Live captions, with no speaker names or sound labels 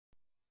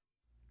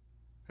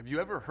Have you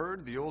ever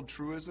heard the old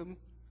truism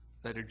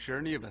that a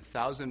journey of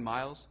 1,000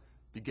 miles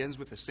begins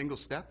with a single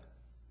step?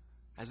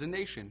 As a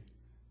nation,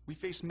 we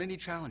face many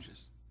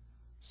challenges,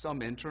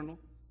 some internal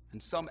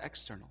and some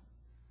external.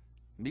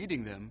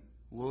 Meeting them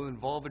will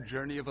involve a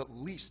journey of at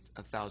least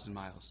 1,000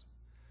 miles,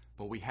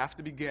 but we have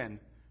to begin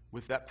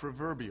with that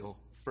proverbial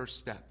first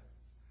step.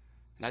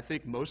 And I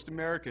think most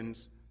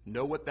Americans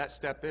know what that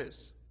step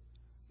is.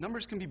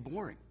 Numbers can be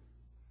boring,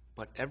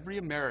 but every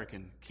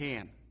American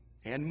can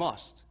and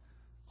must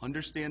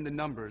understand the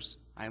numbers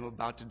I am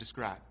about to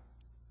describe.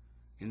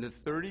 In the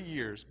 30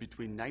 years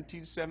between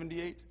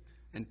 1978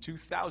 and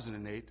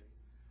 2008,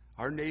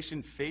 our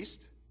nation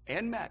faced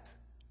and met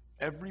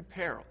every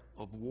peril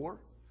of war,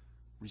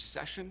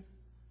 recession,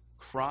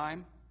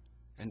 crime,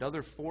 and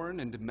other foreign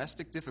and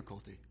domestic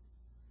difficulty.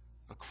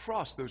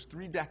 Across those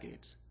 3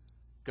 decades,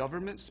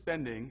 government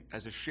spending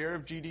as a share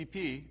of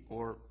GDP,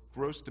 or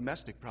gross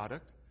domestic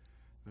product,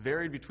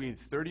 varied between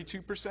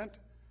 32%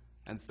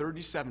 and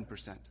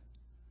 37%.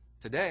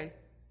 Today,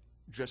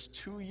 just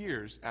 2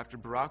 years after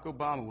Barack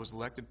Obama was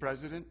elected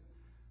president,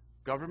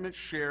 government's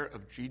share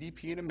of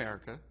GDP in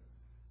America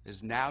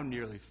is now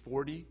nearly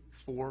 44%.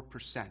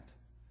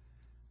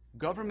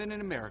 Government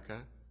in America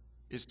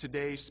is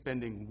today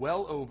spending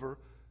well over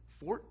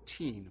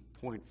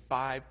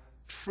 $14.5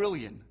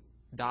 trillion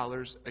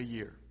a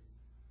year.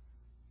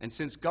 And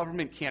since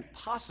government can't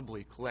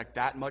possibly collect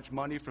that much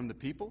money from the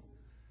people,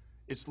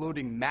 it's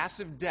loading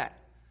massive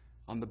debt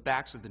on the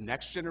backs of the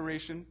next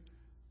generation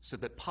so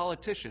that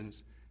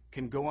politicians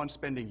can go on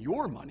spending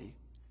your money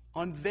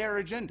on their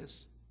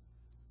agendas.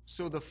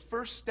 So the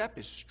first step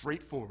is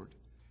straightforward.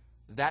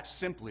 That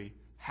simply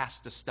has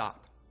to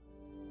stop.